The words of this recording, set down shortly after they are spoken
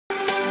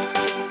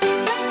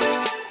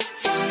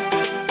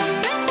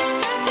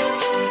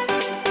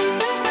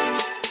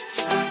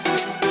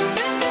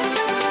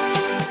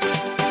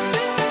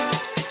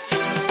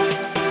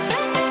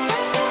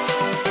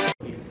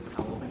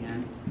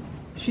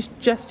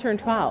just turned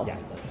 12. Yeah,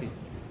 so she's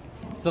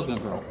still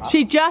gonna grow up.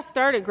 She just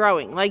started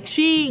growing. Like,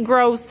 she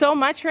grows so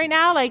much right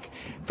now. Like,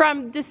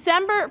 from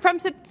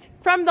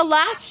the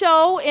last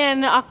show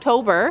in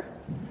October,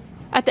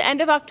 at the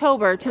end of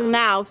October till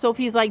now,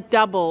 Sophie's like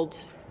doubled.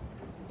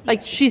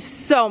 Like, she's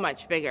so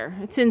much bigger.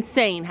 It's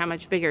insane how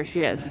much bigger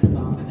she is.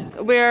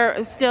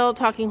 We're still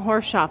talking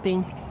horse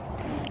shopping.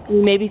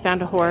 We maybe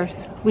found a horse.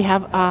 We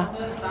have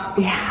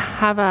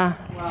a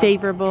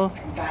favorable.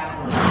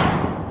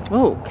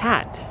 Oh,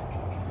 cat.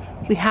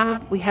 We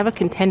have a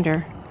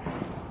contender.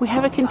 We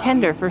have a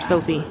contender for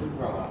Sophie.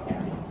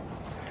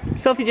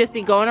 Sophie just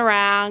be going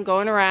around.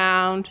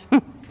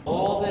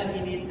 All that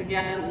he needs to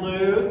get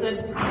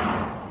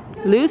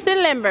loose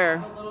and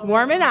limber,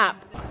 warming up.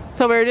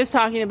 So we were just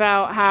talking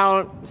about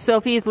how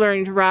Sophie's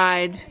learning to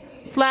ride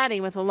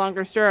flatting with a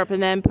longer stirrup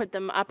and then put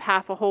them up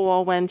half a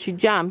hole when she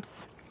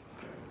jumps.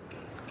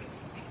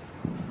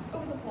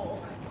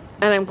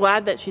 And I'm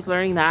glad that she's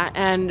learning that.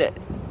 And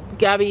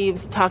Gabby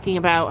was talking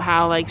about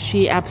how, like,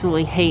 she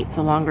absolutely hates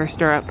a longer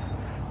stirrup.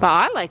 But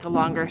I like a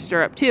longer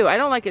stirrup too. I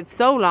don't like it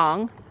so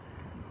long.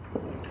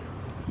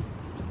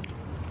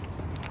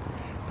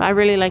 But I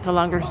really like a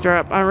longer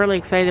stirrup. I'm really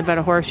excited about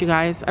a horse, you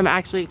guys. I'm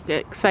actually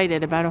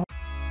excited about a horse.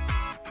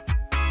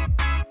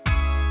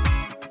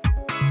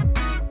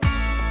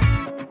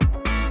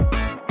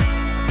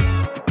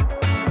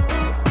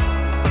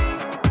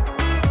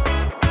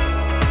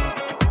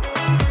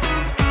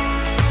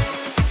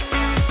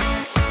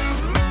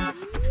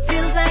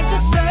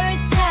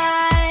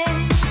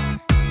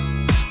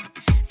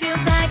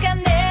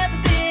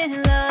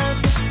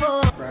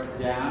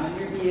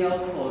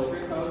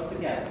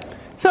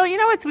 So you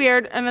know what's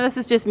weird, I mean, this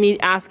is just me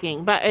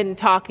asking and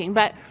talking,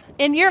 but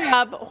in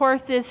Europe,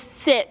 horses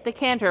sit the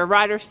canter,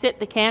 riders sit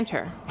the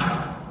canter.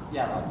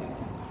 Yeah,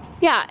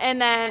 yeah, and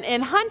then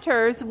in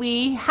hunters,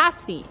 we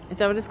half seat. Is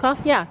that what it's called?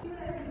 Yeah.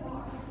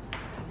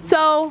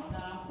 So,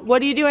 what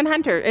do you do in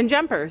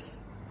jumpers?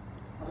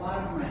 A lot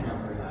of my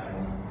jumpers,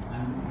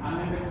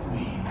 I'm in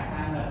between. I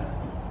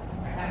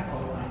kind of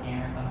post my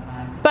canter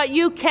sometimes. But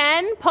you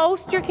can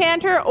post your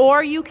canter,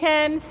 or you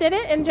can sit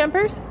it in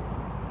jumpers?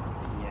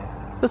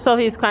 So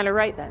Sophie's kind of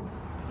right then.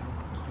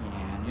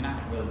 And you're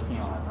not really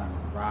penalized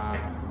on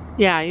riding.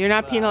 Yeah, you're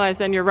not penalized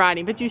on your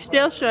riding, but you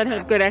still should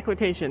have good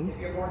equitation.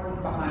 If your horse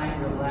is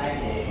behind your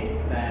leg aid,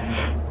 then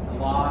a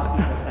lot of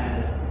people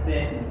tend to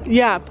sit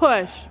and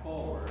push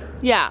forward.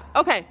 Yeah,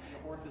 okay. If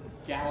your horse is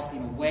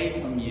galloping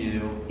away from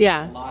you,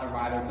 yeah, a lot of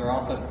riders are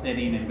also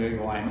sitting and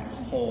going,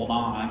 hold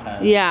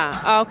on.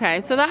 Yeah,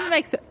 okay, so that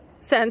makes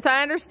sense.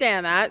 I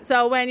understand that.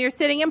 So when you're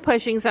sitting and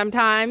pushing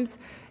sometimes,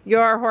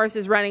 your horse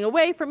is running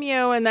away from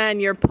you and then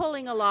you're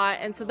pulling a lot,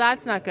 and so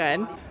that's not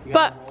good.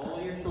 But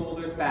roll your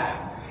shoulders back.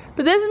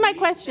 But this is my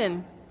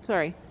question.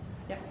 Sorry.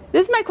 Yeah.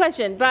 This is my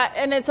question,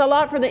 and it's a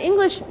lot for the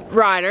English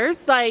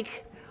riders,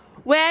 like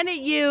when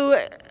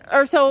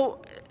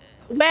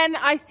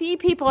I see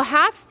people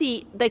half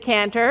seat the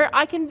canter,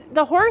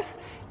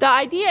 the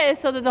idea is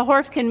so that the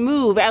horse can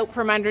move out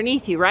from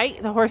underneath you,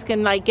 right? The horse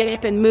can like get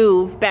up and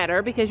move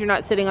better because you're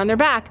not sitting on their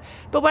back.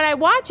 But when I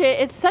watch it,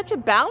 it's such a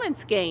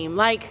balance game.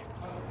 Like,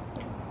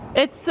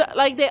 it's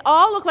like they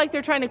all look like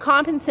they're trying to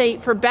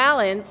compensate for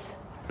balance,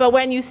 but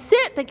when you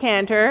sit the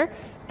canter,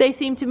 they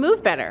seem to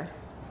move better.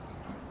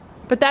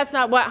 But that's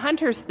not what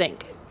hunters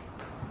think,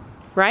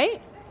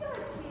 right?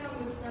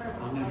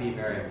 I'm going to be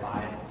very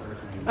biased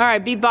person. All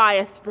right, be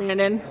biased,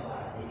 Brandon.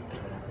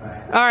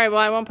 All right, well,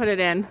 I won't put it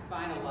in. I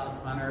find a lot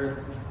of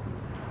hunters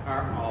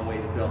aren't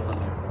always built on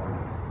their core.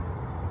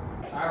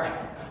 All right.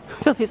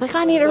 Sophie's like,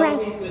 I need a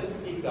rest.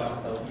 Just keep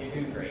going, so you're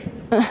doing great.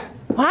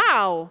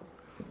 Wow.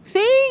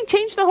 See,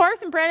 change the horse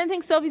and Brandon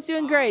thinks Sophie's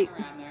doing great.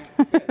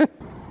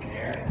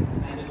 There.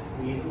 And just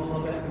squeeze them a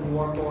little bit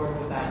more forward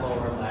with that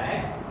lower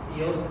leg.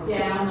 Heels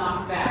down,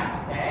 knock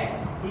back,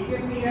 okay? Keep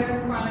your feet up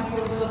in front of you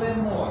a little bit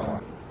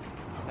more.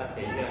 That's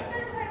okay, good.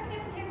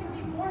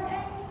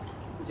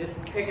 Just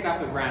pick it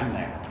up around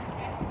there.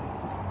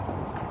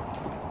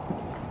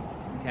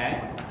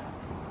 Okay?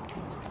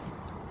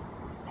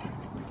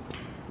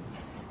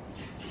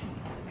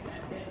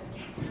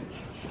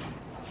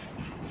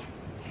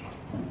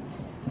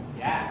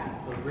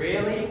 Yeah, so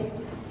really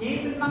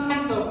keep in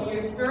mind, so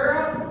your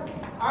stirrups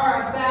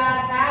are a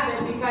bad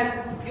habit because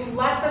you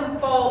let them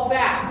fall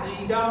back, so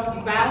you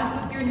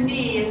balance with your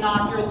knee and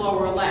not your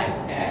lower leg,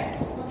 okay?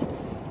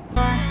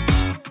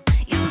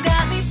 You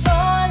got me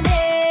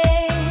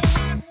falling,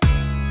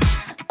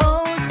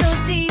 oh so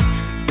deep,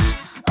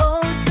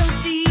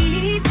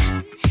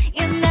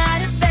 you're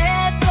not a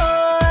bad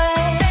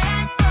boy,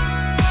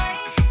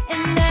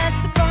 and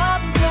that's the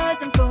problem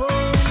 'cause I'm going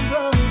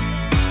broke.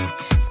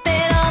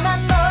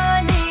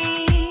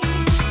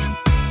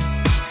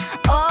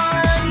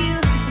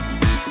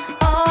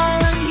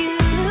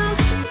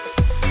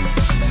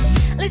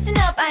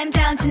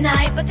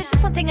 Tonight, but there's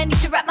just one thing I need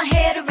to wrap my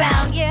head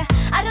around. Yeah,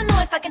 I don't know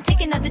if I can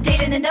take another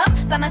date and end up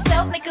by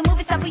myself, make a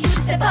movie, it's time for you to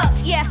step up.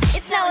 Yeah,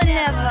 it's now or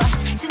never.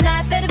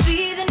 Tonight better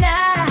be the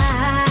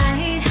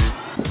night.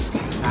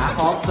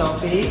 Hold,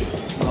 Sophie.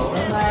 Lower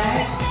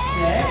leg.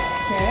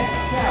 Kick,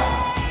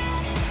 go.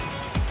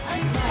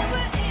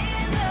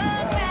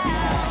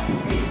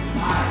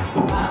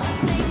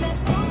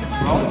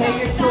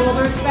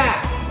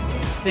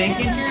 Sink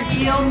into your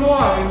heel more.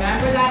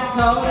 Remember that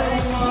toe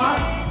that we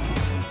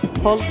lost?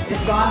 Hold.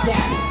 It's gone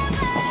down.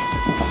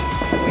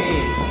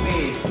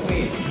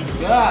 Squeeze.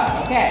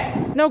 Good. Okay.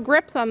 No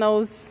grips on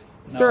those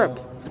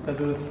stirrups. No,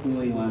 because of the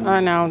schooling one. I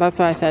know, that's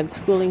why I said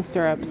schooling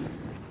stirrups.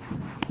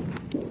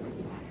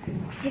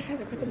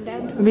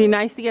 It'd be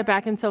nice to get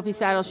back in Sophie's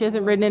saddle. She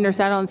hasn't ridden in her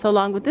saddle in so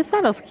long, but this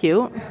saddle's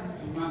cute.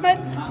 My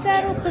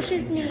saddle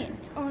pushes me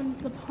on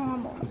the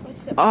pommel, so I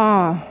sit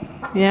Oh,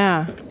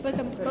 yeah. like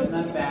I'm supposed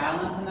to.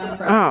 Balance and then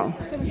Oh.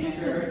 So I'm supposed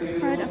to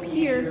ride up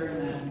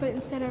here, but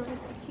instead I ride up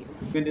here.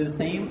 We're going to do the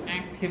same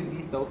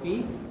activity,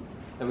 Sophie,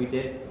 that we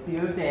did the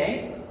other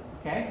day,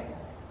 okay?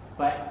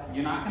 But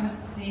you're not going to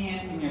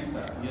stand in your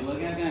stirrup. You're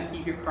going to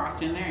keep your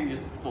crotch in there and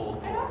just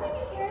fold. I don't think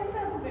it cares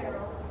about the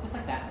barrels. Just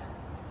like that.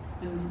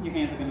 And your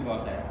hands are going to go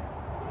up there.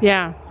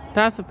 Yeah,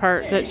 that's the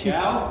part There that you she's...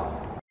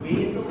 go.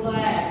 Squeeze the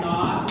leg,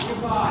 not your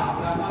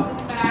body. Up on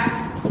the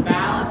back.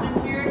 Balance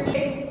into your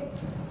hip.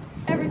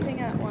 Everything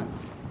at once.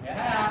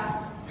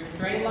 Yes. Your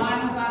straight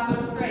line was not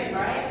so straight,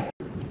 right?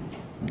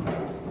 You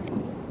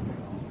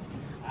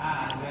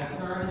gotta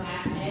turn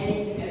that leg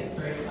to get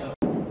straight.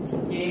 So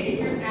engage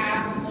your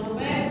abs a little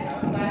bit.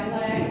 Outside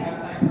leg,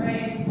 outside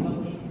brace.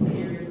 Looking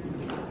here.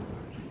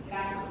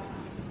 Back.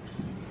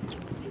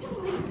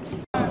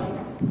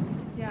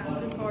 Yeah,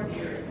 this horse.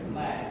 Here,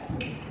 leg.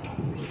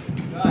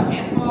 Good.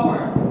 Hands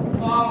forward.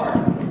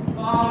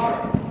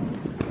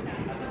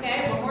 That's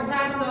okay. One more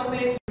time,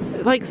 Sophie.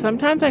 Like,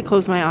 sometimes I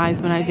close my eyes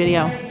when I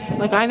video.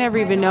 Like, I never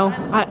even know.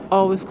 I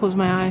always close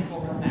my eyes.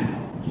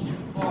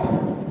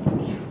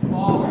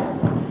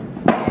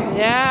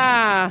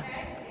 Yeah.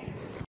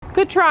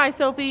 Good try,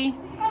 Sophie.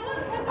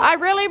 I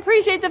really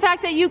appreciate the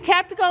fact that you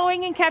kept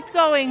going and kept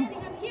going.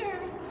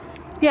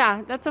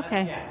 Yeah, that's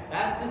okay. Yeah,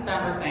 that's just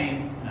Denver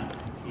saying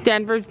no.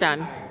 Denver's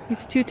done.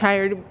 He's too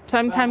tired.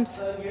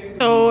 Sometimes,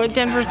 so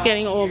Denver's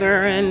getting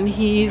older and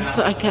he's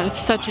like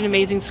such an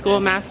amazing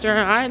schoolmaster.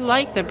 I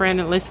like that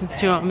Brandon listens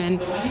to him and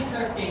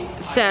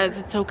says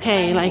it's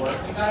okay, like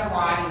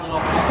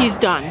he's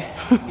done.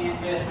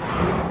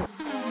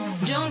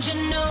 Don't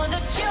you know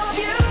that you're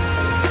beautiful?